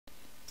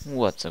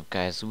What's up,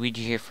 guys?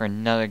 Luigi here for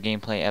another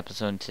gameplay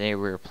episode. Today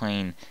we're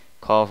playing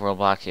Call of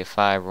Robloxia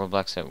 5,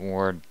 Roblox at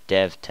War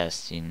dev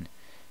testing.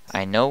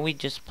 I know we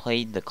just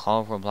played the Call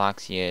of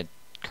Robloxia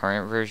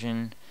current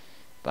version,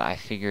 but I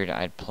figured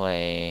I'd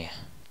play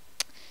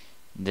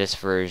this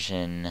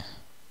version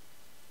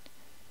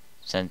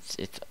since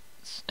it's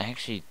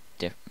actually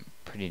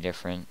pretty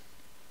different.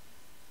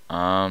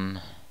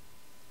 Don't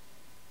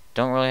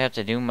really have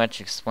to do much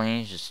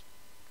explaining, just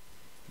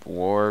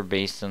war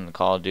based on the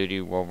Call of Duty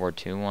World War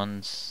II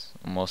ones,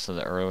 most of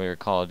the earlier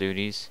Call of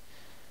Duties.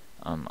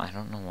 I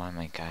don't know why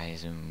my guy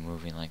is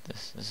moving like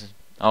this. This is,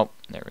 oh,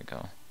 there we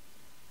go.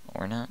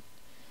 Or not.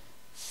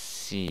 Let's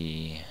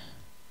see.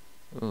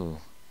 Ooh,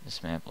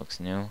 this map looks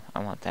new.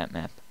 I want that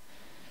map.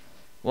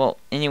 Well,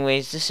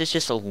 anyways, this is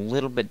just a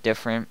little bit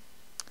different.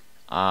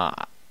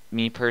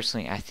 Me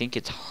personally, I think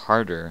it's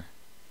harder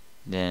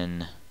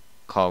than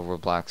Call of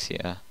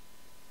Robloxia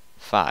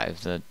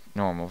 5, the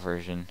normal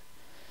version.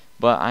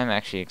 But I'm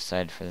actually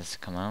excited for this to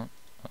come out.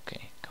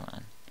 Okay, come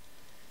on.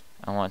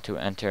 I want to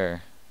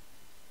enter.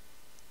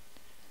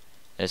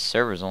 This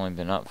server's only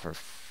been up for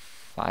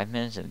 5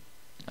 minutes.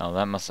 Oh,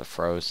 that must have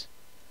froze.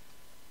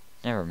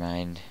 Never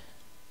mind.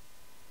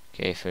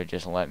 Okay, so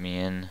just let me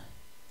in.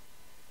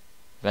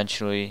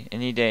 Eventually,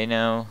 any day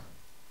now.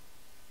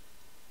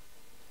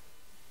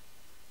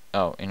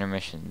 Oh,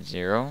 intermission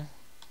 0.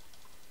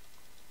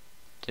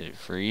 Did it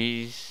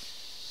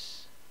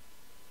freeze?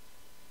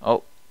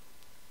 Oh.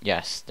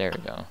 Yes, there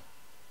we go.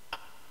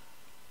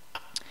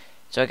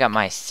 So I got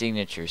my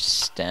signature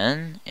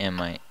Sten and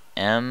my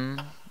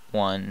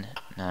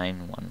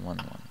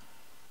M19111.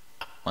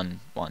 Gonna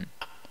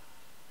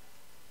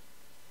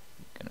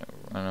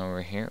run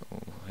over here.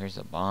 Ooh, here's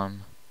a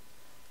bomb.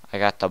 I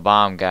got the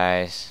bomb,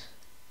 guys.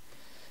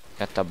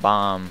 Got the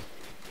bomb.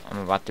 I'm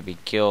about to be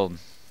killed.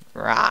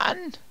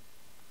 Run!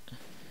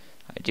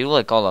 I do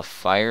like all the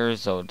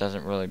fires, though it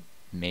doesn't really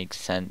make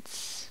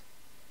sense.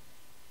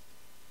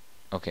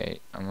 Okay,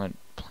 I'm gonna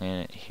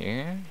plant it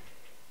here.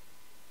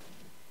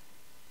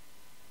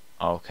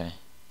 Oh, okay.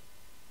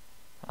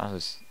 Oh,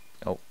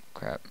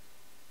 crap.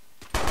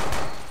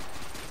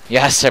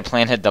 Yes, I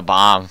planted the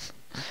bomb.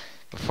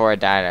 Before I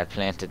died, I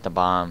planted the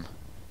bomb.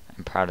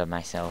 I'm proud of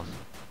myself.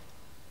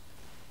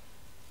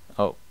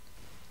 Oh.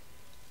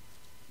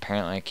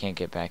 Apparently I can't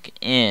get back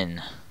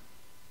in.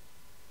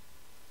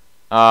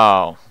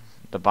 Oh,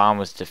 the bomb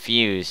was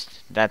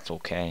defused. That's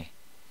okay.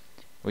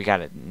 We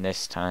got it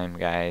this time,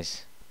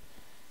 guys.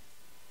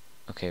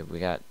 Okay, we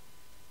got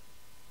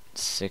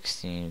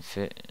 16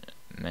 fit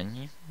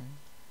menu.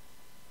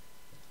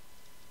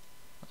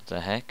 What the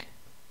heck?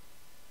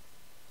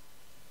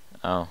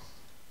 Oh.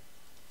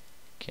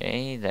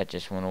 Okay, that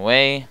just went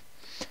away.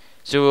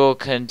 So we'll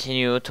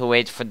continue to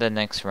wait for the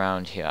next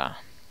round here.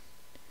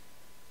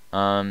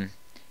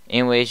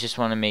 Anyways, just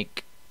want to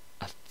make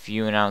a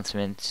few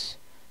announcements.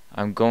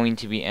 I'm going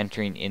to be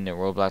entering in the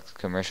Roblox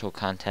commercial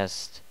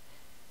contest.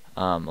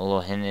 A little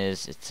hint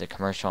is it's a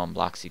commercial on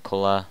Bloxy.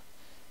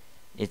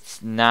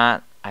 It's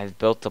not, I've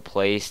built a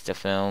place to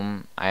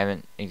film. I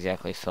haven't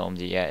exactly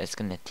filmed it yet. It's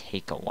gonna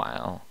take a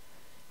while.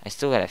 I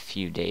still got a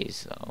few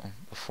days though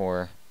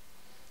before.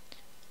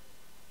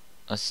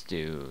 Let's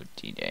do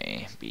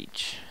D-Day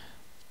Beach.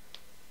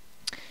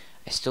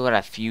 I still got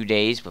a few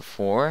days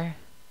before,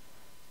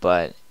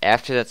 but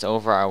after that's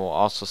over I will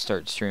also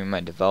start streaming my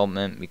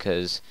development,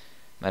 because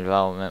my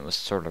development was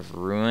sort of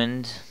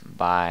ruined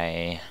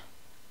by,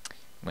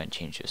 I'm gonna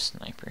change to a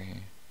sniper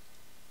here.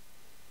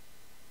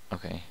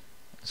 Okay.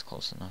 That's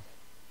close enough.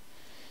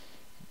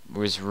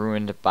 Was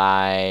ruined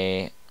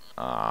by,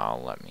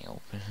 let me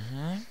open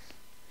it.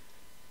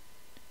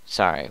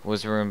 Sorry,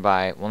 was ruined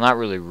by, well, not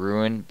really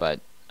ruined,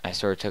 but I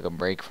sort of took a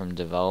break from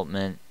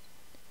development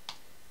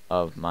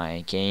of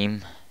my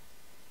game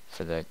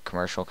for the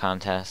commercial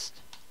contest.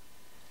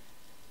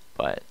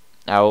 But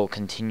I will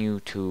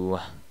continue to,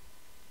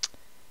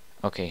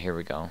 okay, here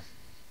we go.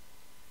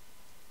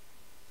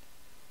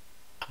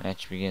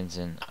 Match begins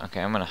in, okay,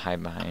 I'm gonna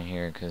hide behind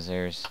here because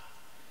there's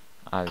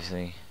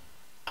obviously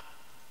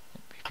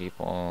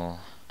people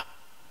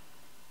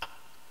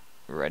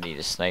ready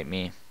to snipe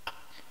me.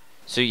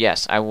 So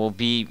yes, I will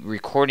be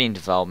recording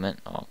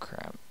development. Oh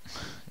crap,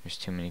 there's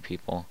too many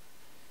people.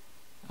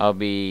 I'll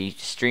be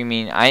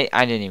streaming. I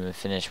didn't even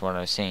finish what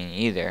I was saying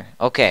either.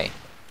 Okay.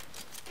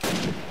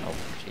 Oh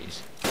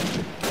jeez.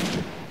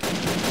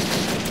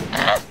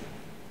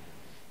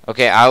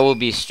 Okay, I will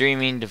be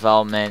streaming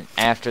development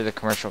after the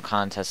commercial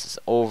contest is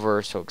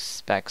over, so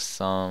expect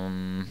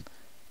some,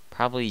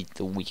 probably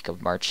the week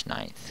of March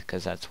 9th,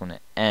 because that's when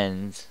it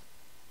ends.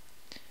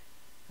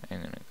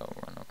 I'm gonna go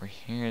run over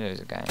here. There's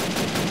a guy.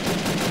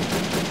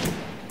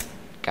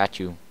 Got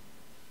you.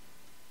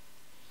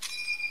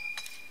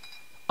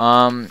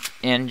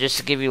 And just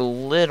to give you a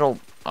little,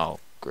 oh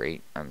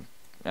great,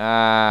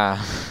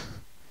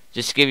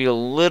 just to give you a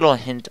little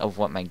hint of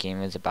what my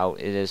game is about.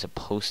 It is a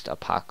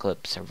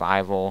post-apocalypse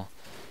survival,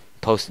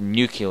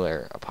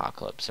 post-nuclear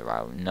apocalypse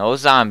survival. No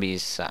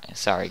zombies.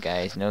 Sorry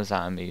guys, no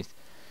zombies.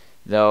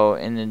 Though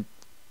in the,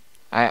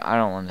 I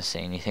don't want to say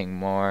anything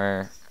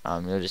more.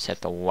 You'll just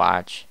have to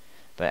watch.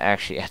 But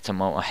actually, at the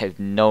moment, I have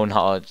no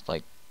knowledge,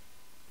 like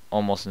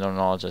almost no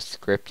knowledge of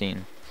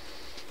scripting.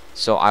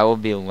 So I will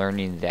be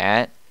learning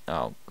that.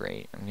 Oh,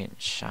 great. I'm getting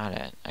shot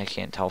at. I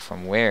can't tell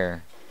from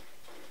where.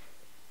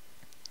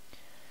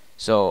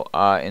 So,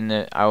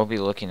 I will be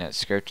looking at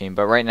scripting,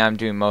 but right now I'm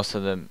doing most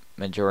of the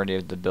majority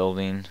of the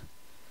building.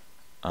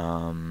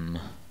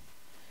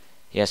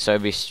 Yeah, so I'll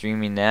be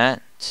streaming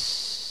that.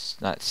 It's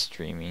not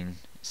streaming.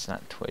 It's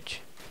not Twitch.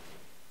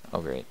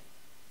 Oh, great.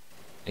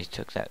 They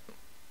took that.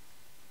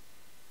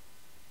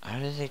 How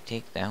did they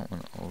take that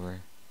one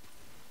over?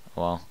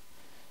 Well,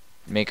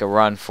 make a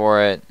run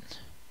for it.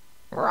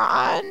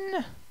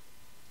 Run!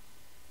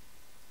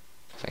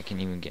 If I can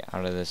even get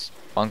out of this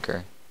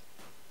bunker.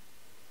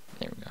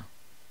 There we go.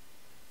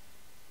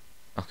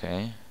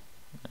 Okay.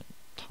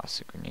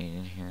 Toss a grenade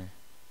in here.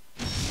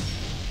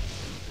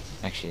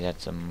 Actually,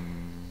 that's a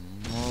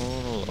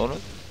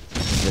load.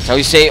 That's how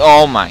you say.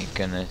 Oh my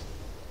goodness!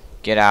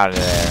 Get out of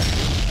there!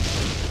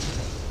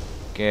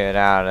 Get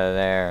out of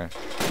there!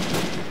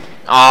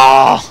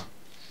 Oh!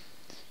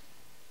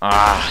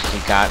 Ah, he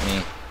got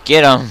me.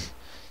 Get him!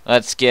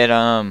 Let's get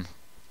him.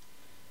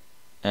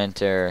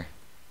 Enter.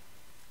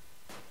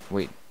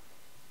 Wait,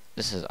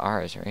 this is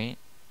ours, right?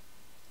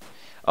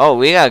 Oh,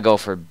 we gotta go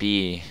for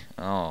B.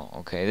 Oh,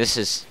 okay. This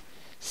is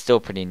still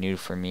pretty new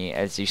for me.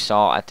 As you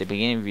saw at the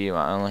beginning of the video,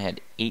 I only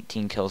had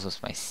 18 kills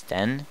with my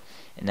Sten,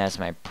 and that's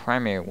my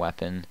primary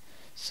weapon.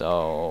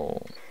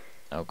 So,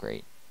 oh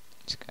great.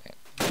 This guy.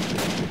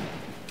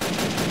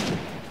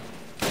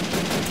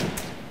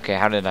 Okay,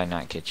 how did I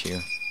not get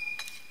you?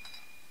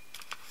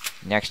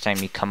 Next time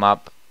you come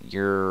up,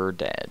 you're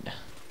dead.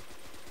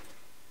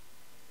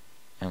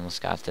 I almost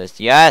got this.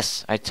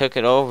 Yes! I took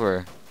it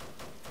over.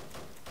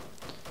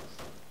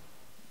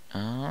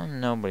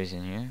 Nobody's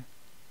in here.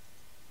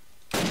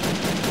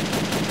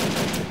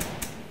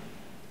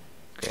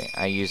 Great,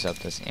 I use up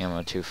this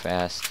ammo too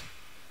fast.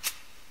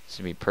 This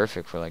would be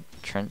perfect for like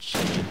trench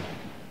shooting.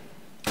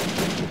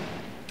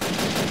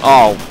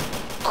 Oh,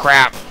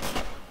 crap!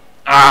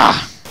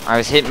 Ah! I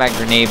was hitting my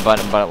grenade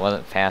button, but it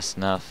wasn't fast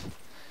enough.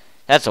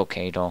 That's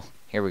okay, though.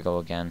 Here we go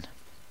again.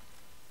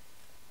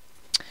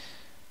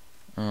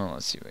 Oh,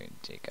 let's see what we can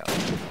take out.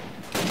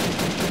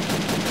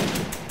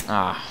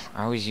 Ah,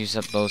 I always use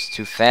up those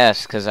too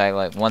fast, because I,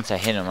 like, once I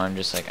hit them, I'm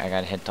just like, I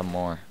gotta hit them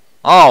more.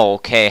 Oh,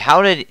 okay,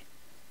 how did...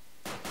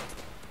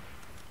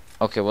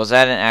 Okay, was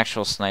that an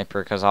actual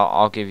sniper? Because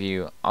I'll give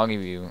you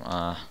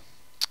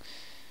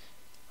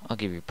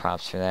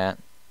props for that,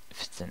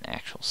 if it's an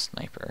actual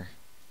sniper.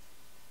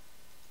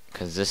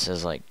 Because this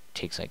is, like,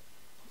 takes, like...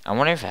 I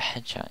wonder if a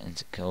headshot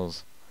into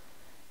kills.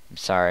 I'm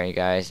sorry,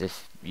 guys,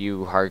 if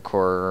you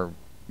hardcore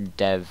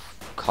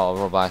Call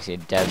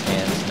Robloxia dev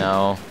fans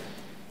know.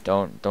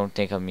 Don't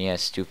think of me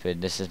as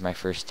stupid. This is my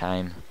first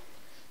time,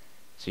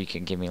 so you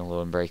can give me a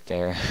little break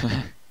there.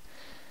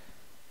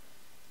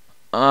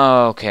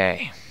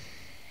 Okay.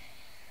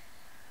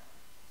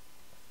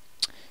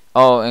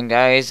 Oh, and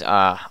guys,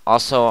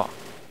 also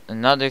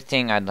another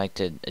thing I'd like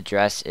to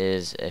address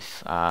is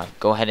if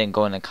go ahead and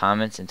go in the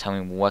comments and tell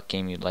me what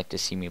game you'd like to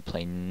see me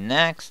play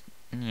next.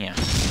 Yeah.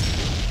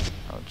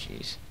 Oh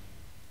jeez.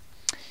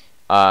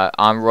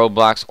 On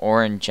Roblox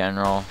or in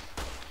general.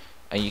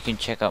 You can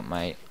check out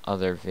my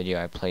other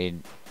video I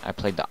played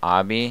the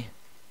obby.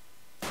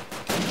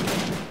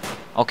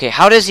 Okay,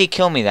 how does he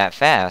kill me that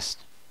fast?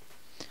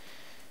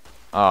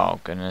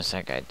 Oh goodness,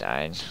 that guy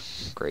died.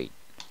 Great.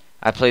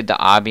 I played the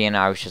obby and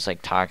I was just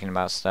like talking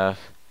about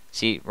stuff.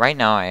 See, right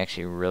now I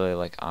actually really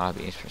like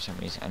obbies for some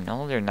reason. I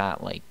know they're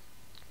not like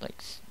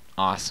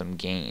awesome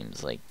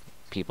games. Like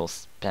people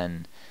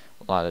spend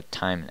a lot of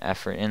time and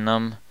effort in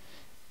them,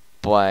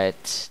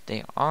 but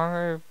they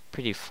are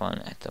pretty fun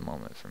at the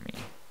moment for me.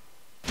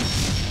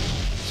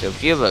 So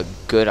if you have a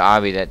good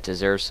obby that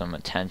deserves some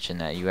attention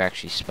that you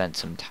actually spent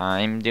some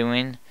time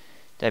doing,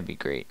 that'd be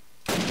great.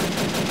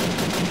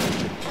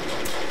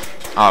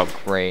 Oh,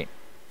 great.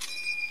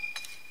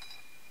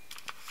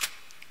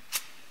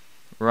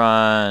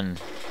 Run.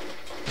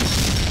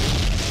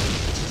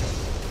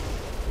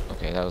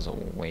 Okay, that was a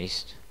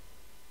waste.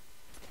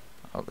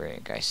 Oh, great,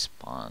 a guy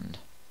spawned.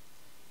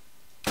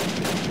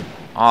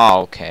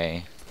 Oh,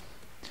 okay.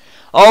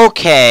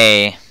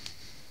 Okay.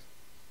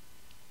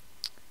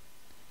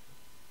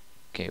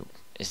 Okay,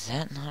 is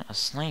that not a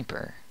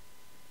sniper?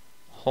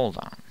 Hold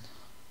on.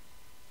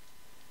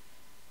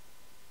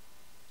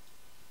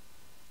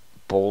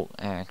 Bolt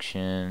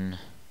action.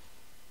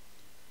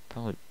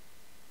 Probably.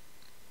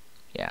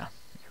 Yeah,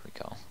 here we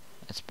go.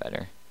 That's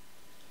better.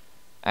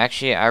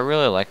 Actually, I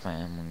really like my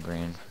M1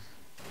 Grand.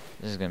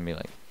 This is gonna be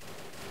like.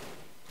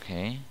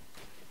 Okay.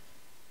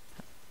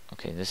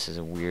 Okay, this is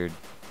a weird.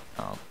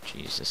 Oh,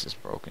 jeez, this is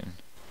broken.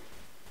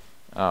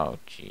 Oh,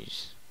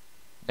 jeez.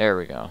 There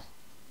we go.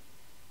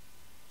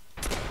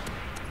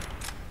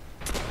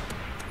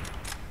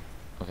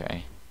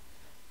 Okay,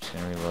 just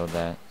gonna reload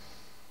that.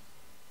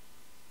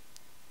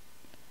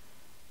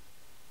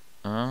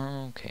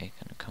 Okay,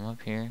 gonna come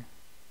up here.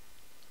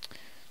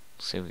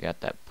 Looks like we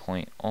got that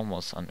point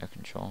almost under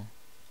control.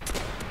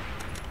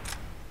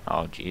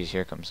 Oh, jeez,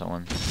 here comes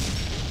someone.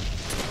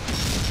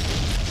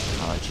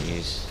 Oh,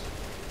 jeez.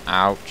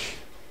 Ouch.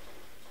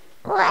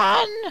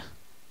 Run!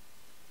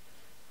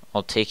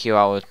 I'll take you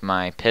out with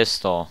my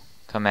pistol.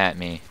 Come at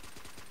me.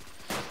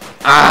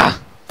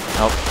 Ah!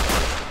 Nope.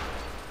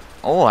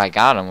 Oh, I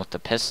got him with the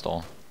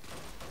pistol.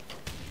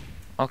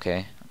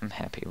 Okay, I'm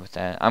happy with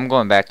that. I'm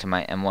going back to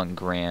my M1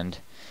 Grand.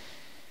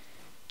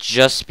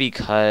 Just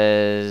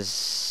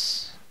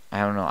because... I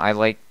don't know, I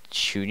like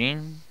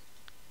shooting.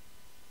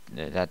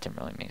 That didn't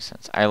really make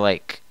sense. I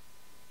like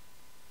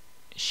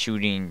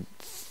shooting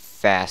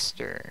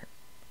faster,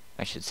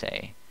 I should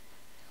say.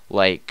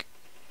 Like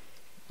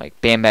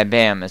bam, bam,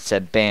 bam. It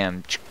said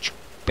bam,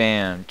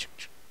 bam.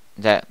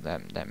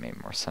 That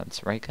made more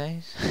sense, right,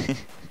 guys?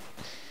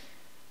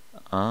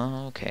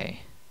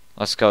 Okay,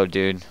 let's go,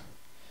 dude.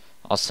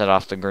 I'll set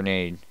off the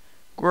grenade.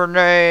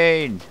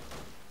 Grenade!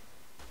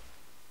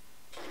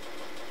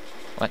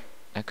 What?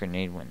 That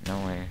grenade went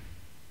nowhere.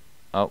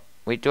 Oh,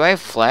 wait, do I have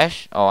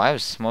flash? Oh, I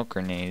have smoke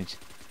grenades.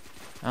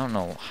 I don't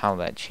know how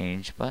that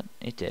changed, but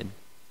it did.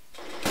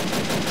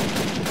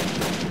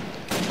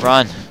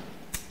 Run!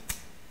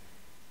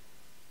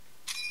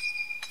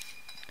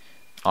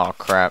 Oh,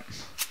 crap.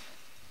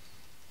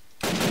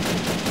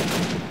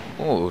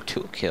 Ooh,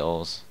 2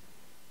 kills.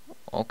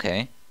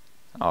 Okay.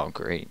 Oh,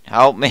 great.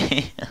 Help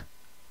me!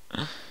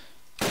 Oh.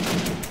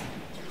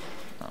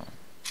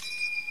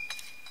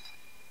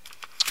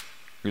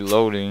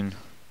 Reloading.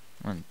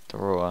 I'm gonna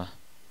throw a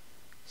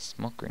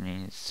smoke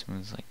grenade as soon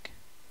as, like...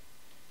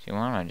 See,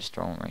 why don't I just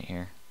throw them right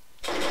here?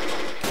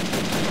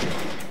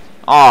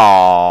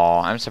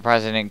 Oh, I'm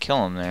surprised I didn't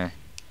kill him there.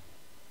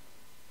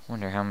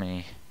 Wonder how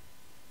many...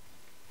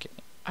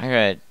 I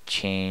gotta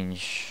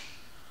change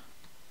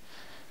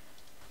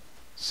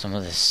some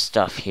of this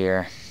stuff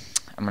here.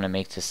 I'm gonna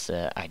make this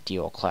the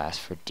ideal class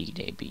for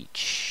D-Day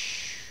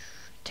Beach.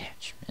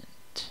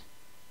 Attachment.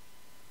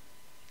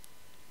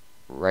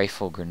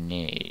 Rifle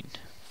grenade.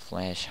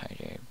 Flash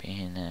hider.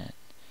 Bayonet.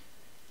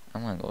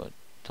 I'm gonna go with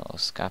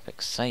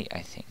telescopic sight,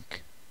 I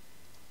think.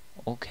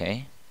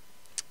 Okay.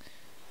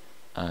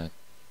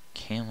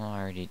 Camo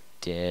already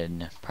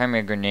did.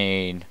 Primary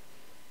grenade.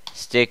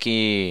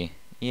 Sticky.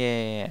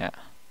 Yeah.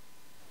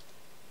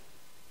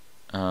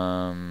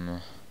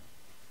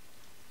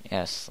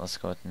 Yes, let's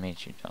go with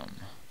Matridom.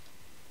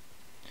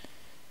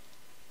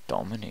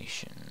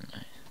 Domination.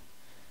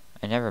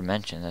 I never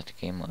mentioned that the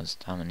game was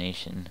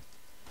domination.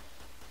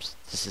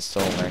 This is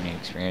still a learning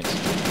experience.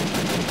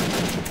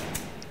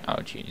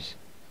 Oh, jeez.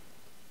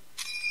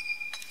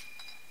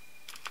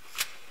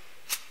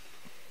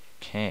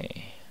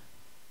 Okay.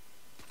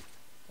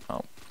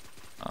 Oh.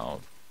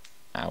 Oh.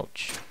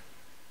 Ouch.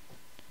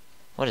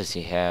 What does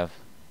he have?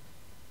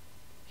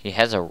 He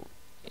has a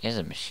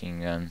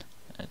machine gun.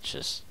 That's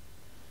just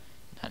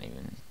not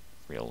even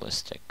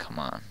realistic. Come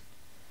on.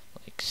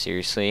 Like,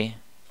 seriously?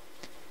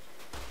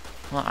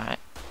 Well,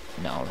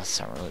 no, that's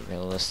not really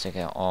realistic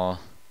at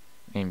all.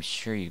 I mean, I'm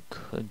sure you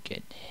could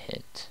get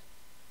hit.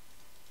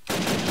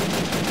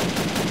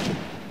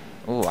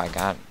 Ooh, I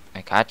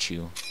got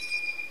you.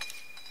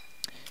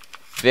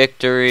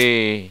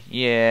 Victory!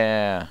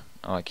 Yeah!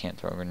 Oh, I can't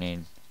throw a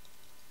grenade.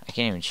 I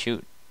can't even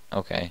shoot.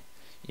 Okay.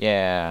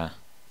 Yeah.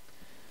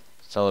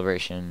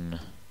 Celebration.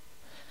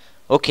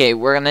 Okay,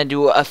 we're gonna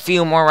do a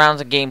few more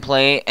rounds of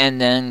gameplay and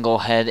then go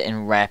ahead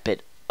and wrap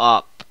it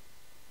up.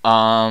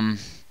 I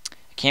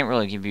can't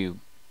really give you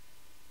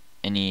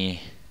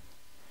any...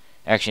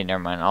 Actually,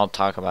 never mind. I'll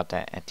talk about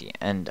that at the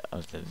end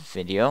of the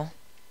video.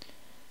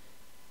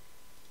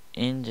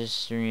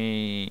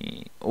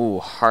 Industry... Ooh,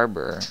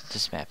 Harbor.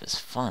 This map is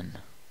fun.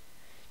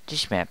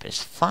 This map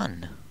is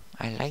fun.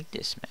 I like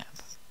this map.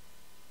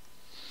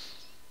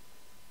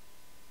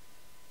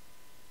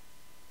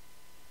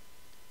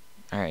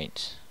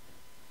 Alright.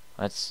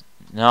 Let's...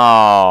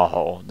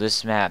 No!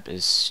 This map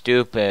is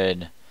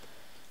stupid.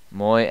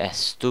 Muy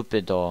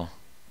estúpido.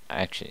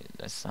 Actually,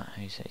 that's not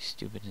how you say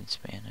stupid in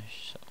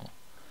Spanish, so...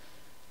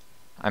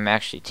 I'm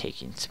actually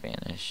taking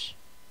Spanish.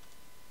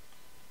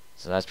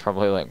 So that's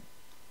probably like...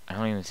 I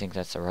don't even think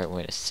that's the right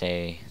way to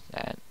say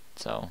that,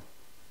 so...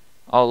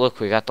 Oh, look,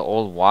 we got the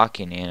old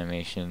walking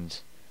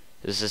animations.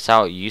 This is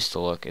how it used to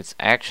look. It's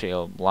actually a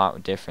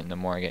lot different the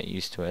more I get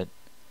used to it.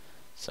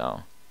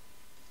 So...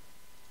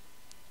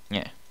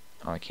 Yeah.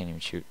 Oh, I can't even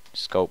shoot.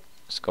 Scope,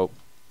 scope,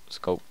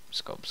 scope,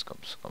 scope,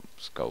 scope, scope,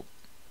 scope.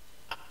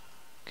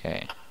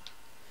 Okay.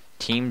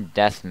 Team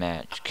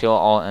deathmatch. Kill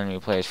all enemy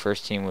players.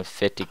 First team with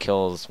 50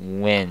 kills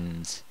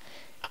wins.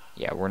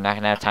 Yeah, we're not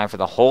gonna have time for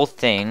the whole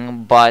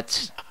thing,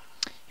 but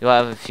you'll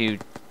have a few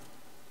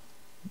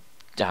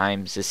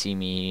times to see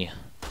me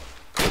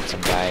hit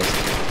some guys.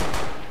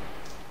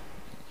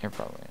 They're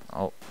probably...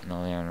 Oh,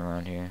 no, they aren't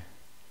around here.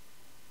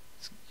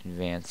 Let's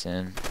advance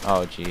in.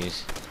 Oh,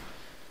 jeez.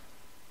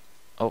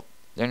 Oh,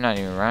 they're not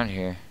even around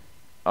here.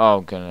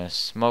 Oh, goodness.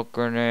 Smoke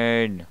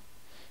grenade.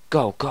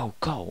 Go, go,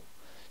 go.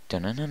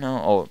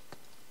 Dun-dun-dun-dun. Oh.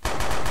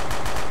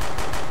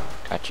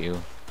 Got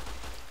you.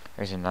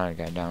 There's another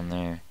guy down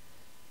there.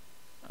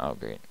 Oh,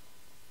 great.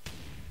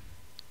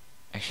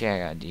 Actually, I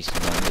got a decent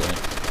one there.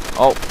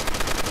 Oh.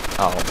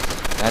 Oh,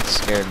 that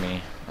scared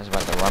me. I was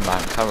about to run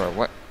behind cover.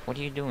 What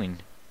are you doing?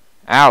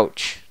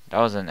 Ouch! That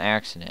was an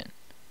accident.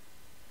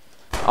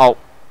 Oh.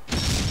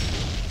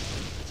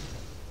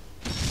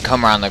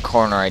 Come around the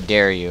corner, I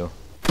dare you.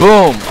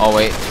 Boom! Oh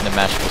wait, the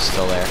mesh was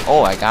still there.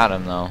 Oh, I got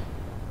him though.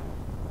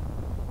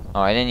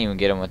 Oh, I didn't even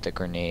get him with the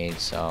grenade,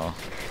 so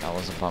that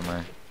was a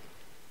bummer.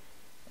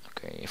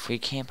 Okay, if we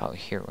camp out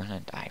here, we're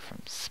gonna die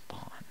from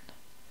spawn.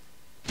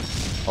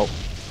 Oh.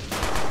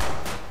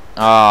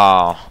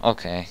 Oh,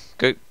 okay.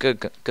 Good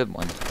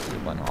one.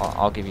 Good one.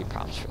 I'll give you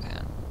props for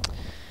that.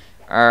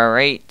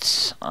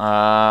 Alright,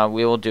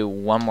 we will do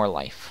one more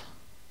life.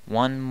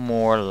 One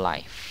more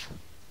life.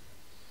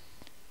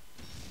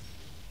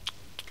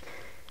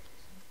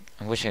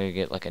 I wish I could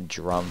get like a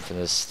drum for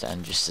this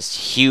and just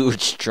this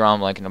huge drum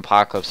like an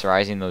Apocalypse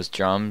Rising, those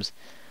drums.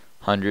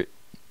 100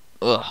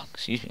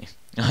 excuse me.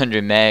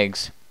 100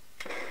 megs.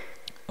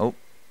 Oh.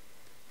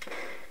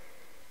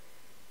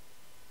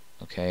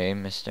 Okay,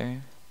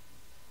 mister.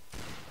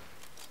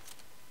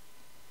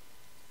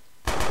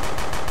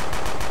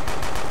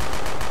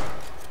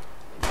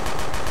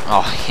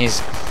 Oh,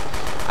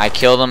 I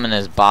killed him and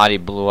his body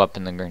blew up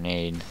in the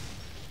grenade.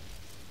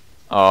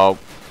 Oh,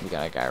 we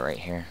got a guy right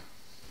here.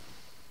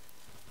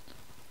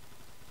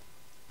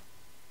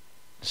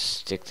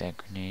 Stick that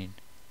grenade.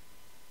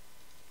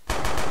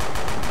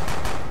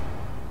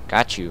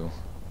 Got you.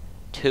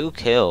 2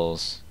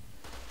 kills.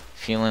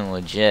 Feeling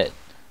legit.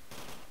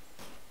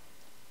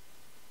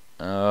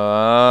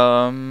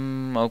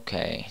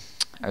 Okay.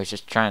 I was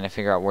just trying to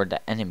figure out where the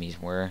enemies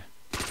were.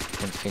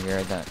 Couldn't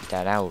figure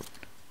that out.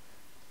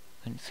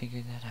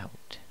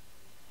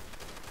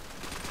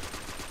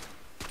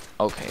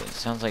 Okay, it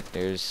sounds like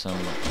there's some...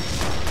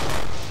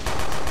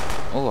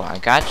 Oh, I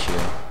got you.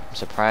 I'm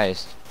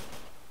surprised.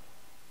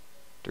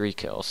 3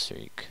 kill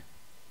streak.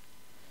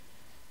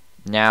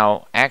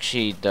 Now,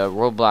 actually, the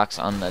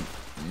Roblox on the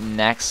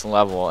next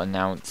level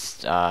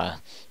announced,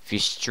 if you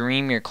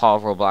stream your Call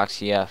of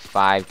Robloxia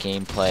 5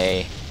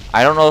 gameplay,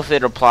 I don't know if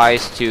it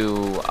applies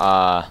to,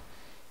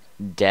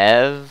 the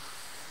dev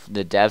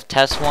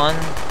test one,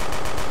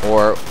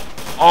 or,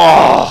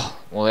 oh,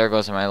 well, there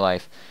goes my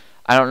life.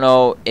 I don't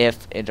know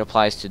if it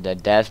applies to the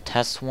dev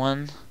test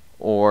one,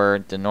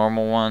 or the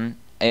normal one.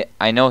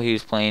 I know he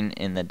was playing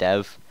in the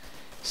dev.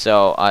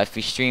 So, if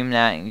you stream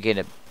that and get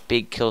a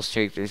big kill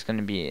streak, there's going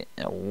to be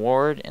an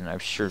award, and I'm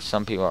sure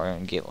some people are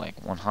going to get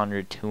like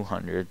 100,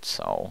 200,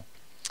 so,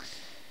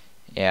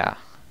 yeah.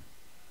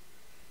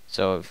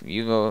 So, if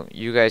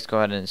you guys go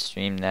ahead and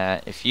stream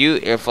that.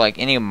 If like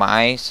any of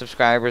my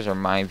subscribers or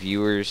my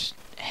viewers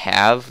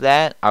have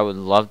that, I would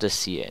love to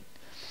see it.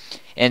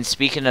 And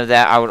speaking of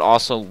that, I would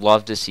also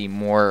love to see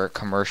more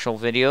commercial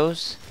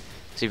videos.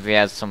 So if you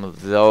have some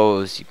of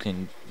those, you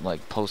can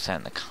like post that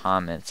in the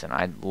comments, and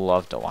I'd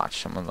love to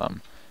watch some of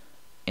them.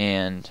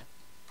 And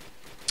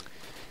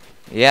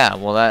yeah,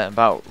 well, that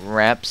about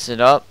wraps it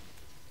up.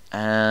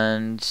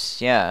 And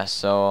yeah,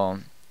 so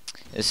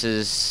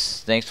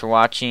thanks for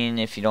watching.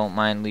 If you don't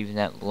mind leaving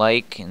that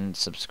like and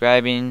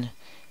subscribing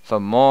for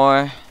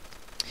more.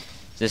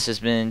 This has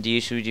been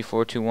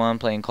dhluigi421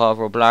 playing Call of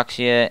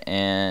Robloxia,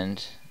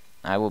 and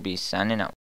I will be signing out.